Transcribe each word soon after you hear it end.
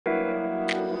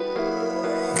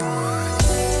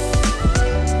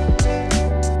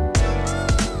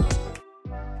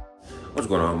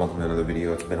going on? Welcome to another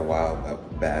video. It's been a while, but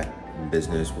we're back in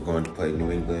business. We're going to play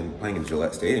New England, playing in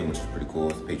Gillette Stadium, which is pretty cool.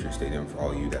 It's the Patriot Stadium for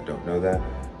all you that don't know that.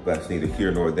 But it's neither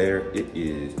here nor there. It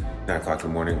is 9 o'clock in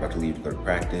the morning, about to leave to go to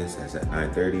practice. That's at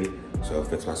 9:30. So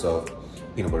fix myself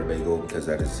peanut butter bagel because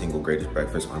that is the single greatest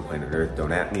breakfast on planet Earth.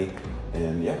 Don't at me.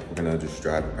 And yeah, we're gonna just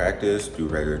drive to practice, do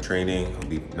regular training. It'll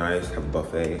be nice, have a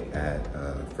buffet at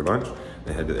for lunch,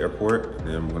 then head to the airport, and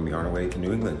then we're gonna be on our way to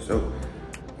New England. So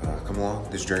come along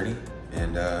this journey,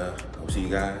 and I'll see you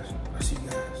guys. I'll see you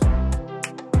guys.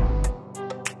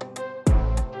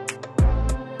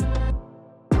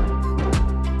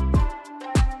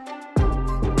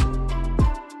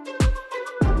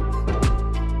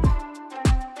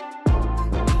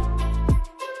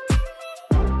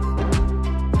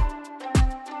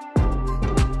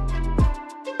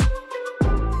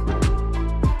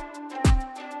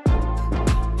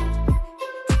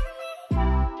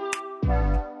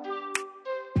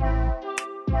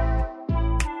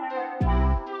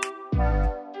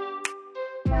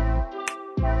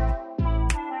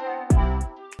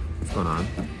 What's going on?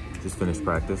 Just finished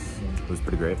practice. It was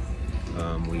pretty great.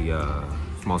 We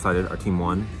small-sided, our team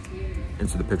won.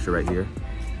 Into the picture right here.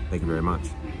 Thank you very much.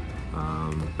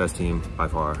 Best team by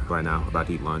far right now. About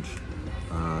to eat lunch.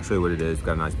 I'll show you what it is.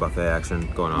 Got a nice buffet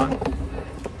action going on.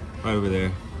 Right over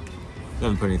there.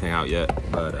 Haven't put anything out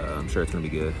yet, but I'm sure it's gonna be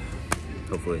good.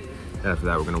 Hopefully. After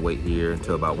that, we're gonna wait here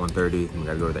until about 1:30. We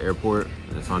gotta go to the airport,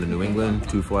 and it's on to New England.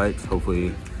 2 flights.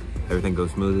 Hopefully everything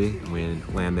goes smoothly and we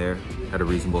land there at a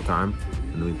reasonable time,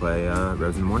 and then we play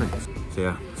Reds in the morning. So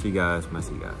yeah, see you guys when I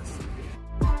see you guys.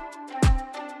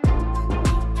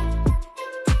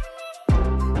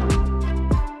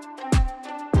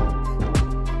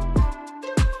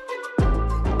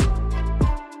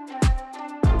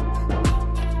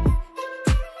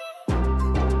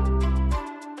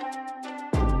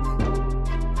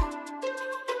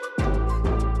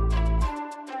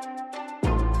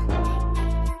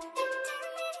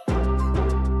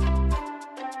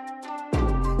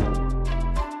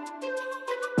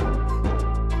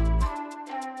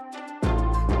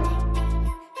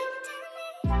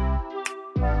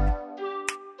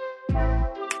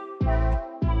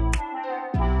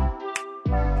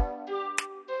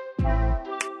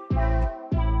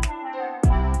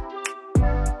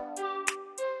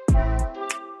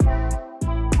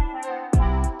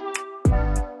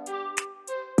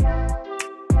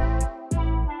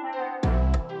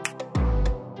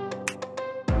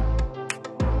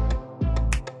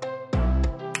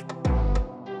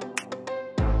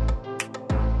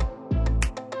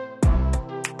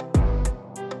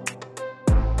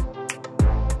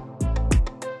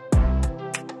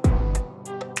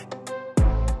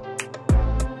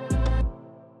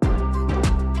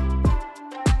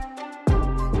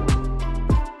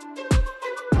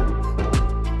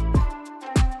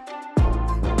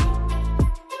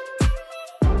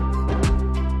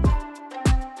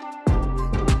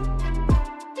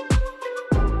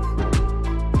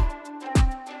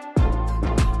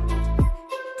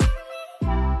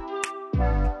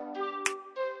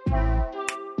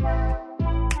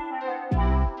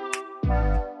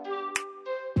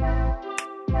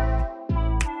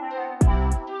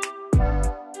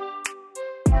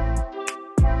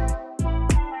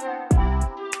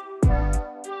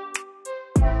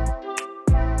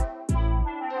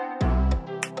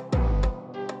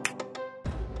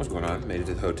 What's going on? Made it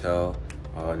to the hotel.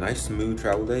 Nice smooth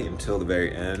travel day until the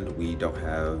very end. We don't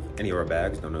have any of our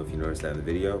bags. Don't know if you noticed that in the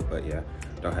video, but yeah,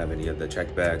 don't have any of the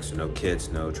checked bags, so no kits,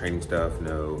 no training stuff,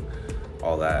 no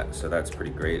all that. So that's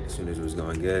pretty great. As soon as it was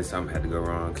going good, something had to go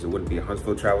wrong because it wouldn't be a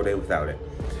Huntsville travel day without it.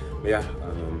 But yeah,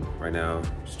 right now,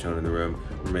 just chilling in the room.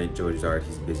 Roommate Joey Zard,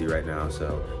 he's busy right now,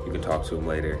 so you can talk to him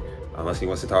later. Unless he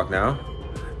wants to talk now.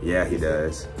 Yeah, he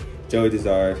does. Joey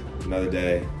Zard, another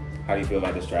day. How do you feel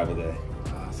about this travel day?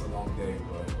 It's a long day,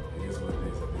 but it is what it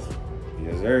is at this point.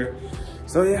 Yes, sir.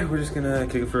 So yeah, we're just gonna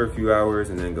kick it for a few hours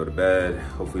and then go to bed.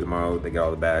 Hopefully tomorrow they get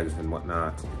all the bags and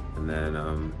whatnot, and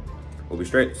then we'll be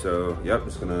straight. So yep,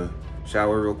 just gonna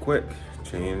shower real quick,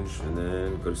 change, and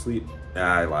then go to sleep.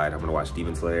 I lied, I'm gonna watch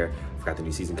Demon Slayer. I forgot the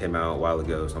new season came out a while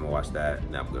ago, so I'm gonna watch that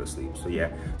and then I'm gonna go to sleep. So yeah,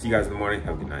 see you guys in the morning.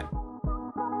 Have a good night.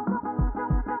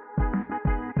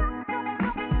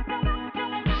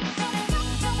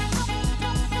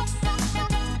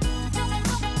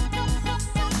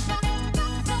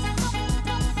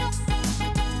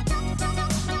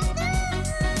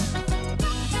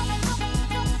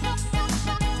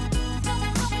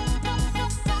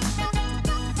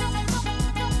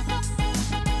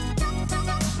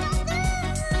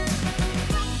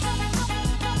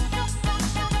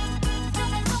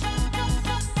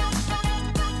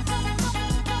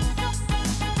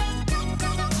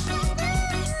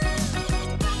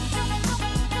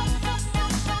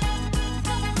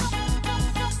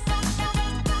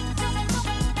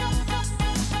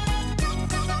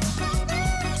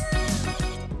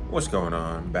 What's going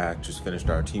on? Back, just finished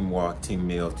our team walk, team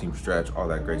meal, team stretch, all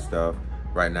that great stuff.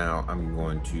 Right now, I'm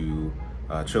going to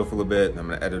chill for a little bit. I'm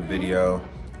gonna edit a video.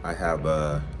 I have like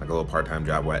a little part-time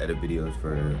job where I edit videos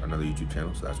for another YouTube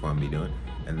channel, so that's what I'm gonna be doing.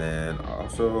 And then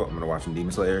also, I'm gonna watch some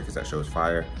Demon Slayer because that show is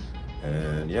fire.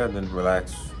 And yeah, then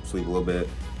relax, sleep a little bit.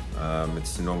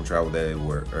 It's a normal travel day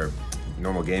or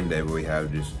normal game day where we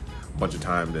have just a bunch of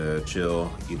time to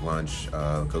chill, eat lunch,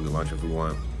 go get lunch if we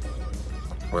want,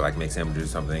 or like make sandwiches or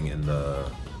something in the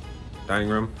dining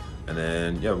room. And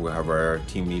then yeah, we'll have our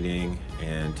team meeting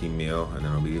and team meal, and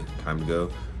then it'll be time to go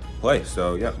play.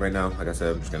 So yeah, right now, like I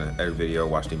said, I'm just gonna edit a video,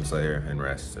 watch Demon Slayer, and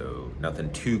rest. So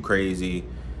nothing too crazy.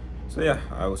 So yeah,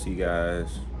 I will see you guys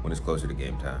when it's closer to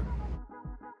game time.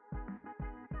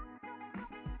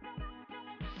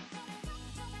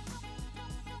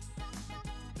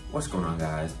 What's going on,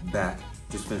 guys? Back.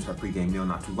 Just finished our pregame meal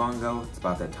not too long ago. It's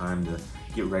about that time to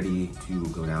get ready to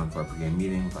go down for our pregame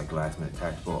meeting, like last minute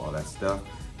tactical, all that stuff.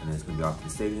 And then it's gonna be off to the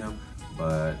stadium.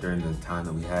 But during the time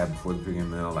that we had before the pregame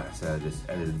meal, like I said, I just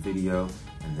edited a video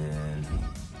and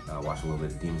then watched a little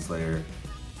bit of Demon Slayer.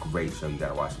 Great show, you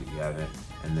gotta watch it if you haven't.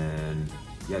 And then,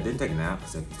 yeah, I didn't take a nap,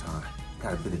 so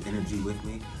got a bit of energy with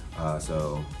me.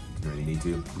 So didn't really need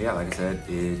to. But yeah, like I said,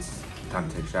 it's time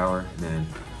to take a shower and then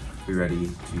be ready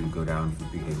to go down for the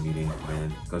pregame meeting and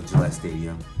then go to Gillette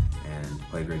Stadium and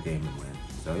play a great game and win.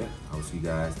 So yeah, I will see you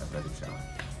guys after I take a shower.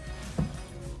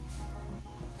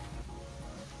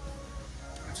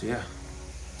 So yeah,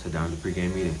 let's head down to the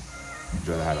pregame meeting.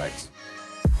 Enjoy the highlights.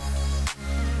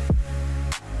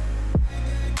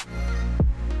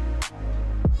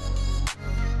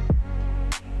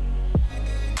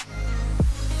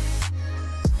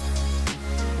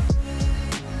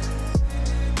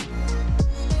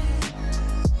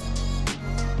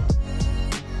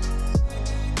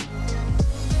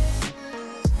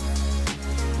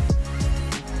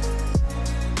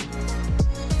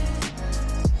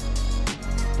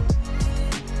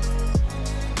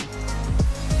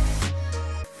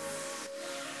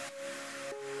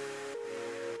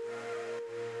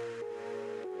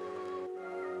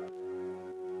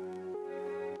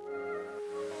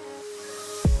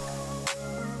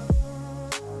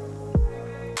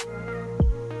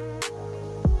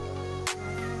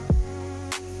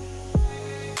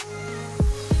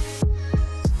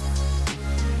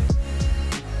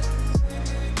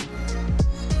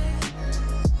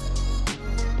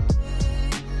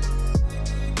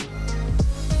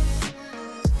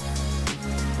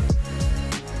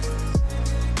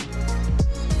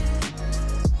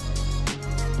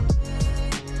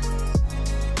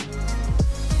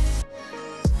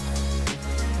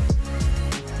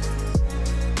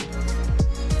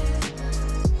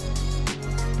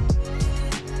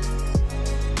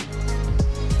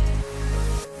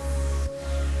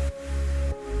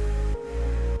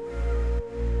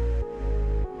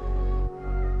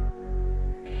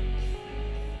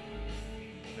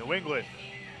 New England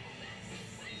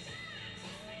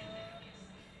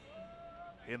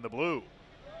in the blue.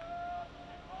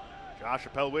 Josh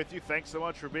Appel with you. Thanks so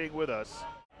much for being with us.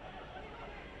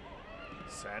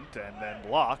 Sent and then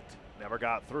blocked. Never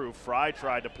got through. Fry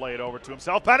tried to play it over to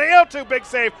himself. Panayotu, big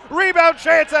save. Rebound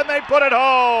chance, and they put it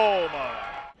home.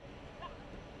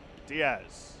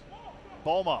 Diaz.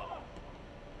 Bulma.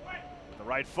 The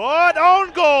right foot.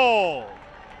 Own goal.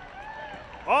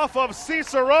 Off of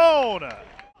Cicerone.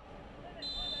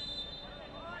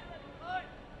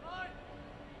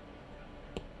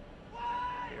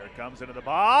 Comes into the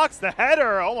box. The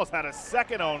header almost had a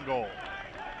second own goal.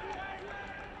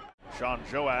 Sean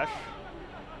Joash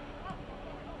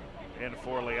in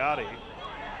for Liati.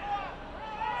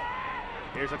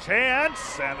 Here's a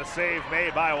chance, and the save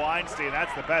made by Weinstein.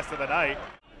 That's the best of the night.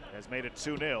 Has made it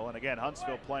 2-0. And again,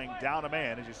 Huntsville playing down a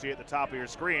man, as you see at the top of your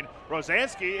screen.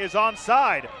 Rosansky is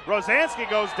onside. Rosansky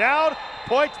goes down,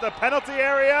 point to the penalty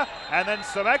area, and then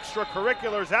some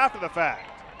extracurriculars after the fact.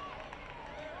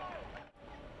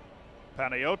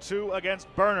 Panayotu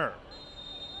against Burner.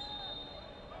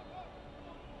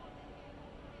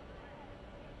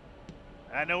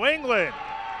 And New England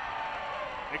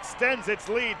extends its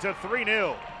lead to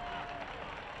 3-0.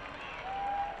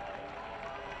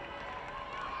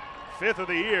 Fifth of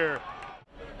the year.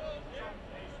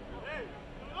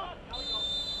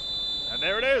 And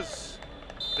there it is.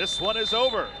 This one is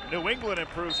over. New England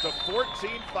improves to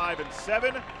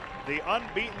 14-5-7. The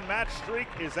unbeaten match streak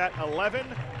is at 11.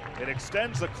 It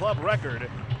extends the club record.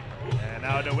 And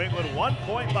now New England 1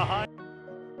 point behind.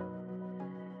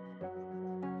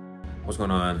 What's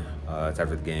going on? It's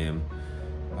after the game.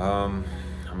 I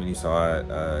mean, you saw it.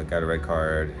 Got a red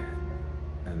card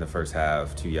in the first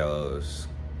half, 2 yellows.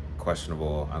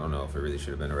 questionable. I don't know if it really should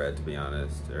have been a red, to be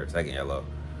honest, or second yellow.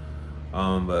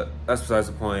 But that's besides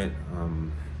the point.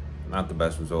 Not the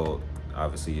best result.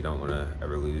 Obviously, you don't want to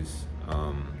ever lose.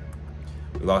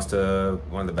 We lost to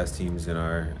one of the best teams in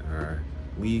our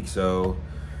league, so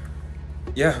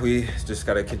yeah, we just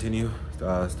got to continue,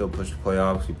 still push the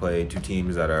playoffs. We play two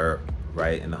teams that are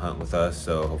right in the hunt with us,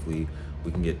 so hopefully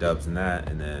we can get dubs in that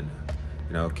and then,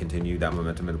 you know, continue that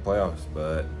momentum in the playoffs.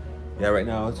 But yeah, right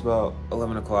now it's about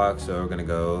 11 o'clock, so we're going to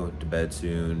go to bed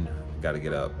soon. Got to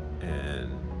get up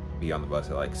and be on the bus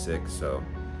at like 6, so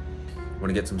want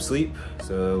to get some sleep.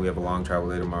 So we have a long travel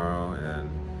day tomorrow, and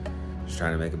just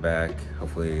trying to make it back.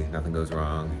 Hopefully nothing goes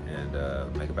wrong,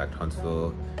 and make it back to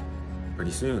Huntsville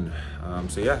pretty soon.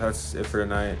 So yeah, that's it for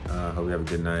tonight. Hope you have a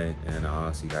good night, and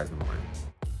I'll see you guys in the morning.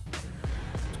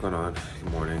 What's going on?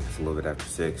 Good morning. It's a little bit after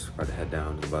 6. About to head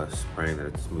down to the bus, praying that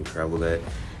it's a smooth travel day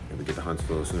and we get to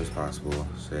Huntsville as soon as possible.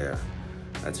 So yeah,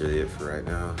 that's really it for right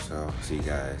now. So I'll see you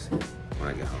guys when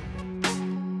I get home.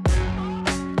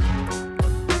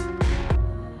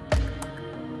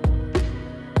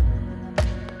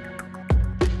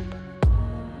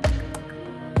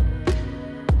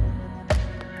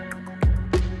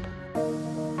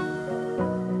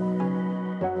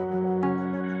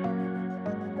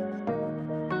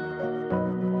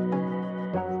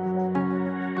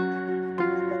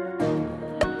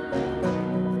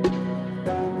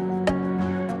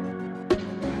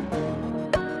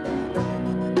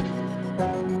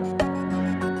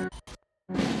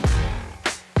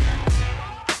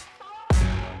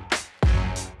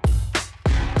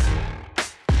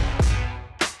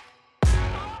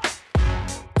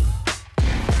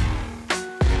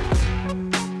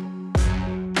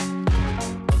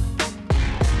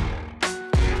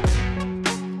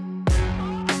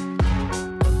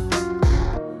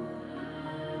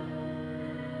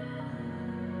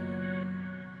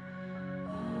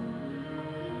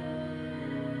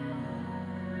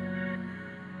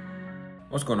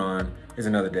 What's going on? It's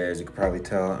another day, as you can probably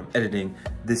tell. I'm editing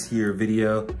this here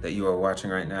video that you are watching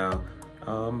right now,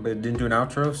 but didn't do an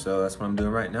outro, so that's what I'm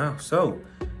doing right now. So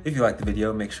if you like the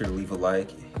video, make sure to leave a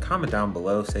like, comment down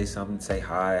below, say something, say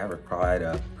hi. I replied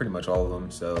to pretty much all of them,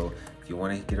 so if you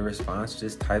want to get a response,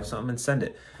 just type something and send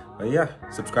it. But yeah,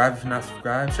 subscribe if you're not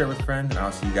subscribed, share with a friend, and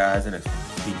I'll see you guys in the next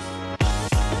one. Peace.